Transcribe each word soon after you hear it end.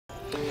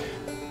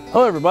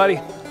Hello everybody,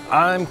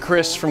 I'm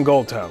Chris from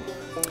Goldtone.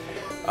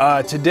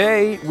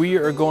 Today we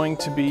are going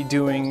to be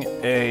doing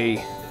a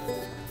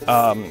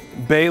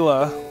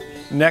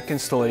Béla neck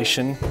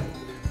installation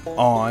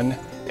on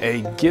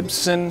a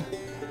Gibson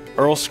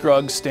Earl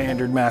Scruggs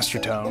Standard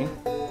Mastertone.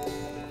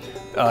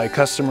 A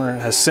customer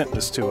has sent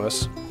this to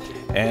us,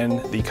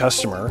 and the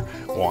customer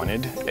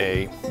wanted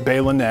a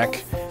Béla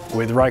neck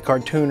with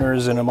Ricard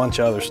tuners and a bunch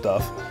of other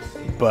stuff.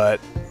 But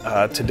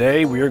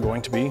today we are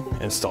going to be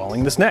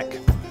installing this neck.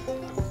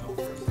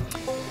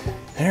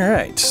 All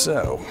right,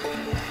 so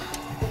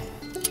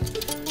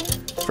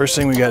first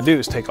thing we gotta do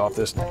is take off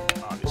this neck,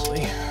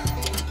 obviously.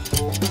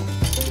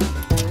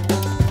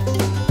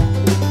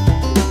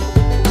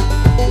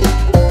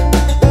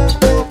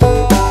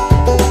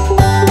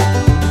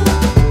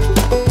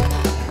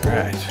 All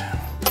right.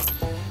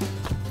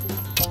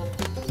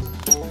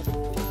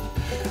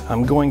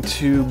 I'm going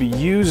to be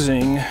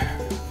using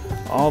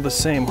all the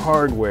same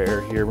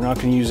hardware here. We're not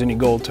gonna use any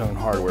Goldtone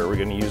hardware. We're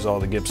gonna use all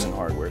the Gibson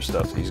hardware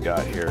stuff he's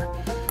got here.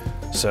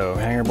 So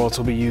hanger bolts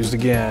will be used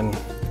again,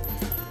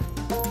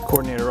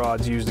 coordinator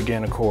rods used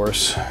again, of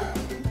course,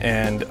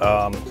 and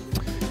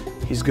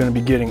he's going to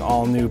be getting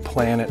all new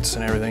planets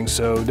and everything,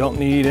 so don't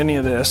need any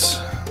of this.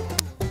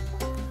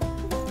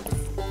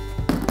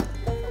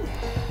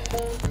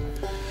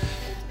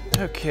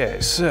 Okay,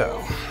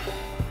 so,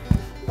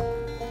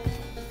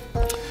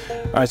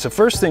 all right, so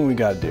first thing we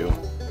got to do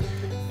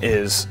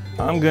is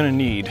I'm going to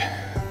need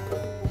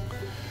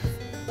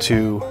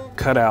to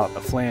cut out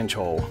a flange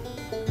hole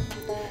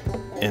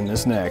in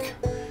this neck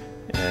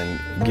and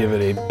give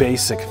it a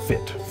basic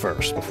fit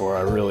first before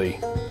I really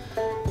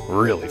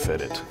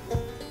fit it.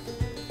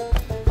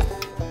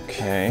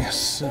 Okay,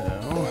 so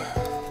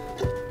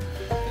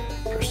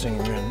first thing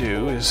we're going to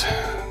do is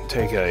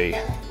take a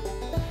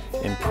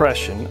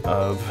impression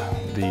of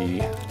the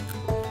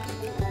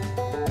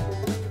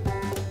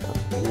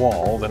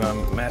wall that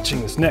I'm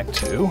matching this neck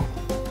to.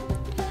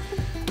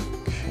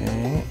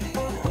 Okay,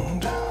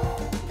 and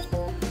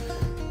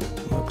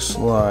looks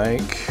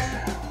like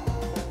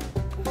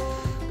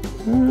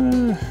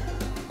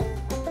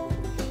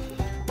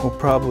we'll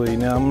probably,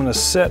 now I'm going to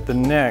set the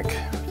neck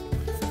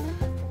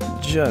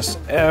just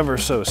ever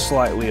so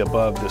slightly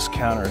above this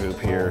counter hoop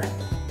here,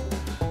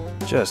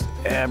 just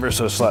ever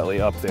so slightly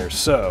up there.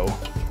 So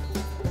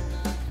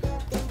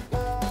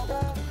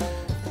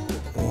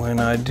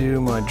when I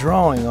do my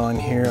drawing on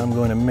here, I'm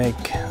going to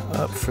make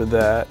up for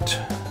that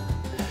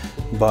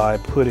by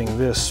putting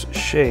this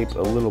shape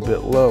a little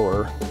bit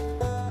lower.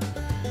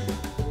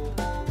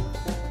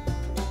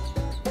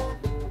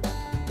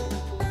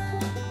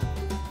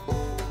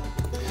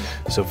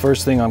 So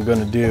first thing I'm going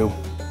to do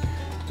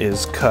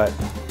is cut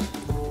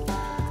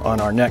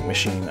on our neck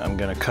machine. I'm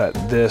going to cut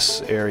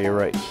this area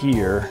right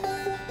here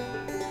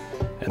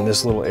and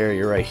this little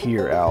area right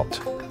here out,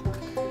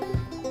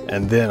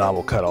 and then I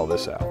will cut all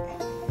this out.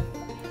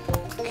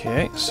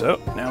 Okay, so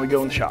now we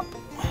go in the shop.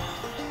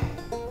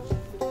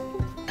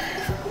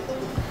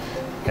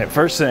 Okay,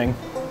 first thing,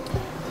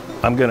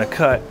 I'm going to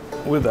cut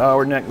with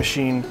our neck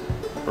machine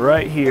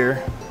right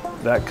here.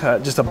 That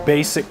cut, just a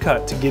basic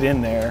cut to get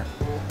in there.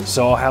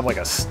 So I'll have like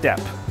a step.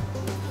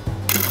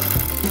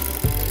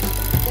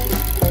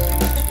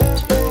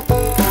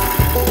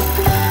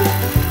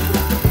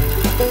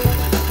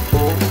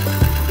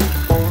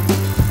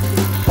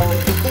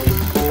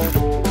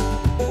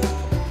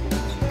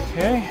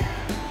 Okay.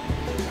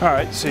 All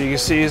right, so you can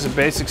see it's a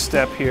basic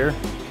step here.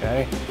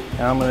 Okay.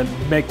 And I'm gonna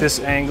make this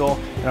angle,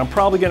 and I'm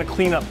probably gonna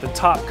clean up the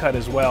top cut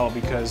as well,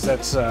 because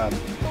that's,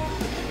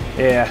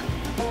 yeah,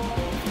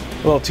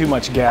 a little too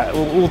much a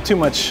little too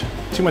much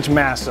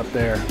mass up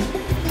there.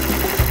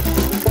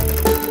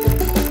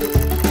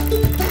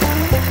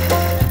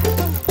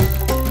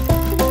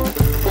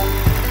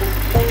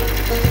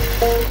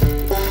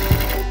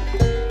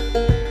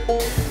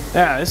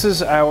 Now, this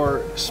is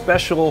our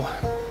special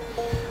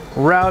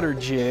router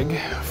jig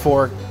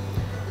for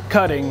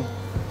cutting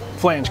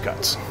flange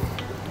cuts.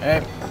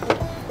 Okay.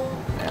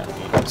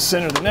 Now,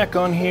 center the neck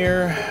on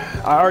here.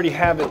 I already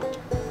have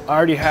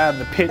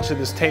the pitch of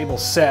this table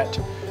set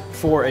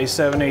for a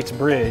 7/8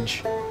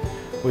 bridge,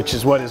 which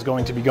is what is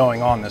going to be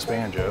going on this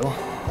banjo.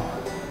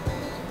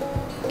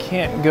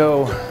 Can't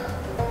go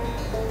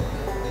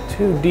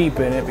too deep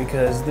in it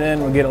because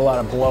then we'll get a lot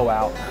of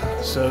blowout.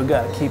 So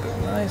gotta keep it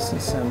nice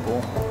and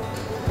simple.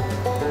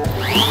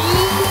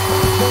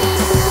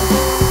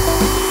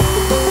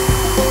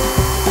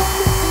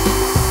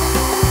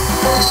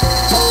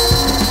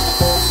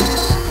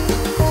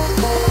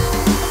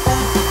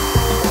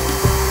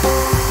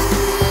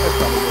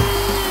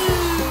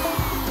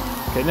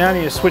 Okay, now I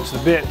need to switch the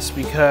bits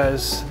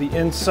because the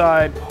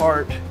inside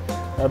part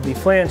of the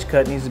flange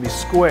cut needs to be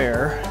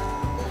square.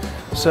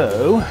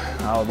 So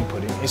I'll be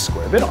putting a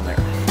square bit on there.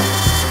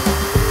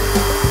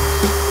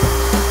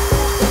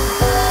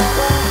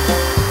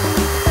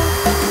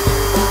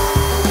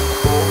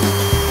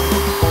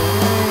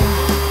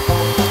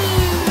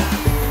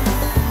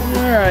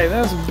 All right,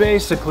 that's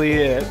basically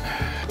it.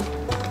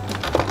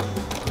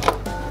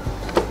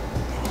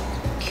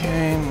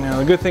 Okay, Now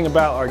the good thing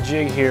about our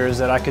jig here is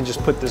that I can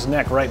just put this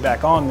neck right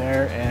back on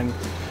there and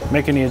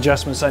make any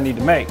adjustments I need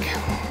to make.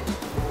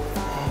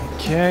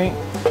 Okay,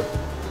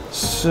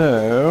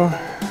 so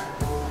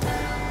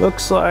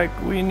looks like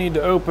we need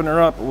to open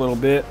her up a little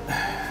bit.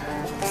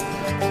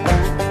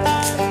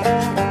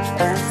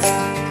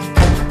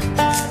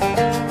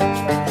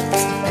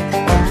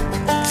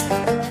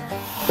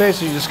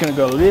 Basically just gonna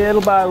go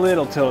little by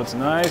little till it's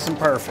nice and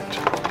perfect.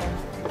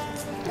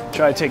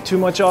 Try to take too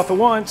much off at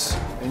once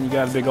and you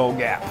got a big old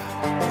gap.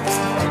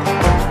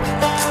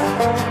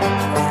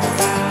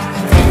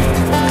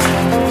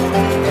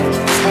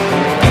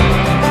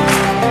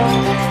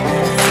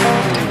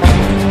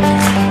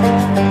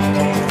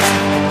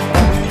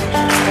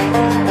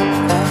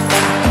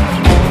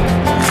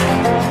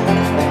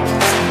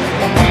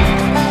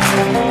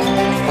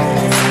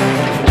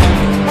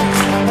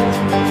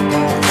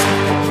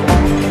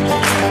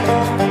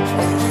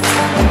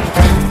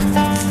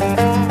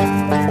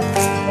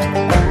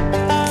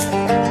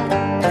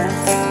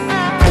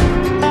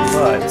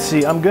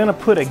 See, I'm gonna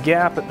put a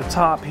gap at the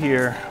top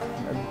here,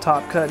 at the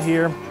top cut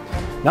here.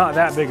 Not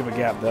that big of a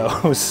gap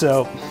though.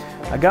 So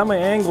I got my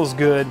angles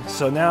good,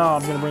 so now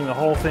I'm gonna bring the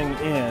whole thing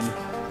in,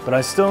 but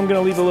I still am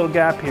gonna leave a little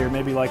gap here,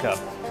 maybe like a,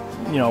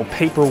 you know,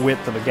 paper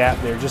width of a gap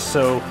there, just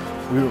so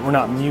we're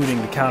not muting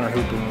the counter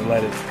hoop and we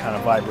let it kind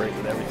of vibrate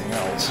with everything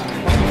else.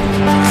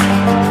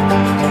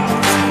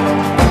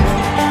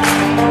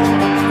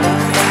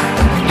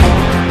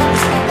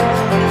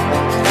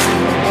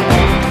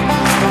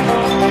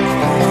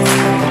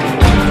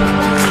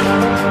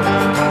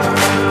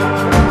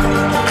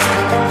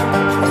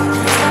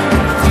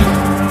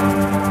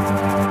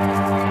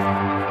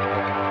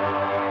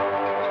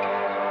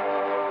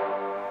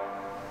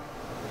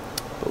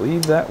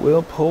 Believe that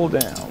will pull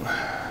down.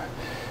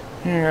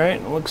 All right,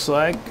 looks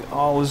like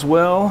all is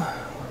well.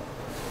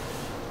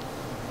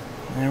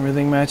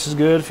 Everything matches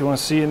good. If you want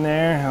to see in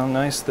there how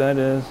nice that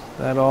is,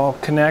 that all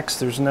connects.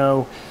 There's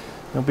no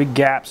big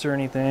gaps or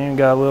anything.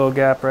 Got a little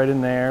gap right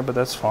in there, but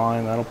that's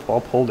fine. That'll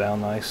all pull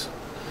down nice.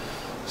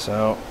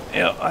 So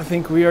yeah, I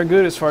think we are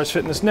good as far as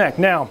fitting this neck.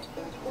 Now,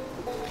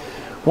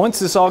 once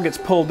this all gets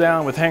pulled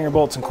down with hanger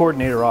bolts and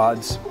coordinator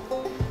rods,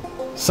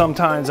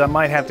 sometimes I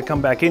might have to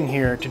come back in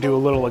here to do a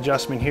little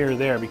adjustment here or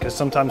there, because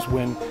sometimes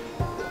when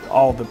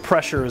all the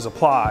pressure is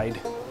applied,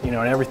 you know,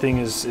 and everything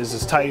is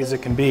as tight as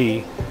it can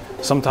be,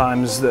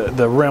 sometimes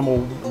the rim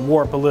will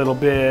warp a little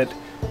bit,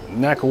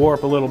 neck will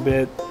warp a little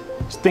bit,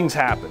 things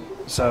happen.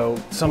 So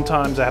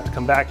sometimes I have to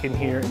come back in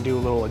here and do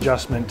a little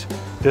adjustment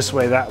this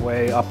way, that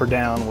way, up or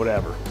down,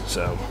 whatever.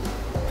 So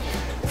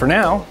for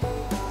now,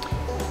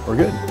 we're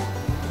good.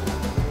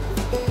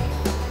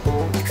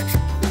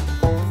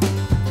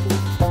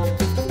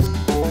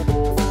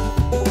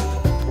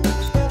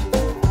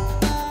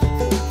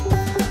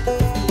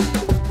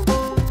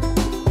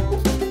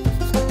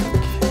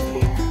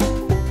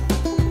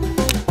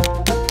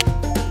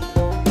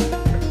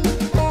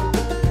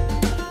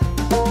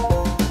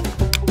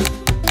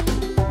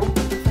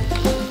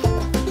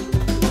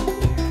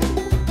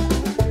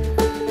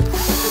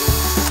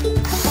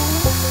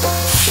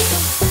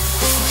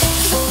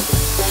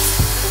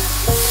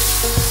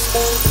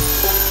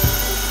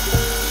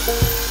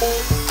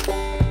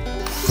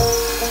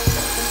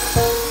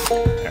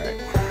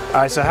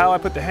 All right, so how I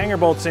put the hanger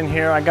bolts in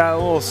here, I got a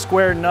little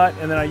square nut,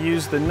 and then I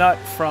used the nut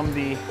from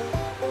the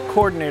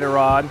coordinator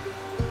rod,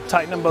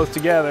 tighten them both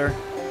together,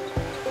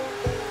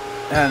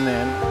 and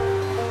then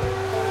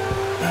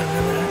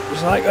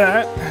just like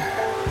that.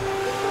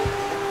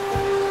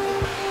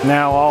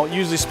 Now I'll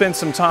usually spend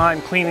some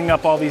time cleaning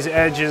up all these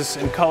edges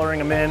and coloring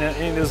them in,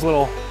 and there's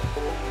little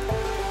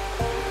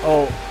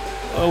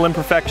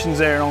imperfections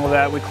there and all of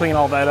that. We clean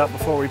all that up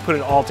before we put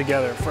it all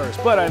together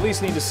first, but I at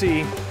least need to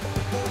see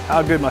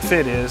how good my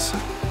fit is.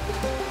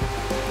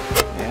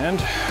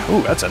 And,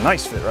 ooh, that's a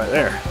nice fit right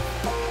there.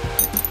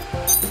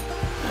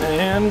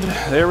 And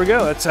there we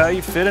go, that's how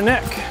you fit a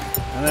neck.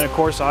 And then of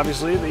course,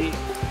 obviously the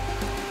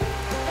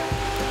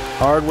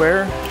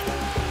hardware,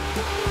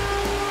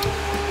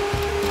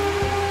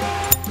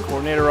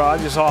 coordinator rod,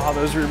 you saw how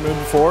those were removed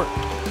before.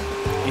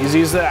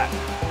 Easy as that.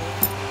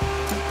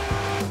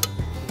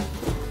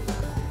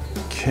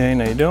 Okay,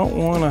 now you don't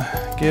want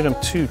to get them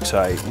too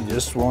tight, you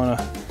just want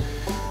to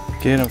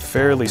get them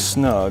fairly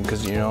snug,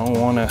 because you don't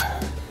want to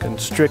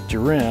constrict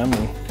your rim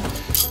and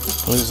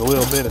lose a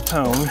little bit of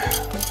tone.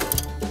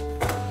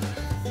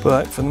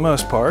 But for the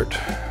most part,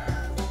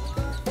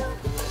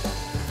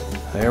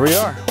 there we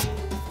are.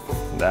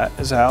 That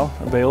is how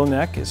a Béla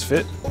neck is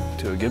fit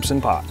to a Gibson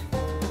pot.